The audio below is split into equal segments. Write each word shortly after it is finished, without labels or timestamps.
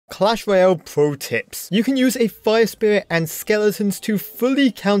Clash Royale pro tips. You can use a Fire Spirit and Skeletons to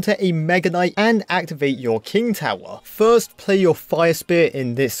fully counter a Mega Knight and activate your King Tower. First, play your Fire Spirit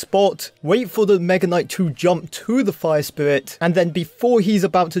in this spot, wait for the Mega Knight to jump to the Fire Spirit, and then before he's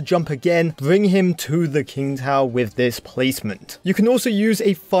about to jump again, bring him to the King Tower with this placement. You can also use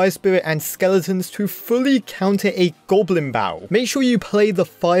a Fire Spirit and Skeletons to fully counter a Goblin Barrel. Make sure you play the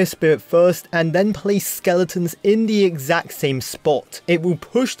Fire Spirit first and then place Skeletons in the exact same spot. It will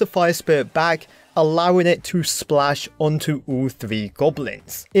push the Fire Spirit back, allowing it to splash onto all 3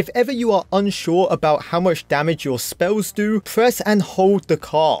 goblins. If ever you are unsure about how much damage your spells do, press and hold the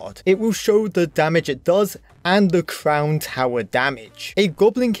card. It will show the damage it does and the crown tower damage. A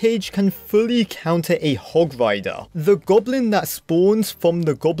goblin cage can fully counter a hog rider. The goblin that spawns from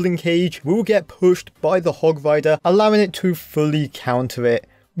the goblin cage will get pushed by the hog rider, allowing it to fully counter it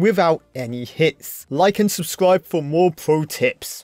without any hits. Like and subscribe for more pro tips.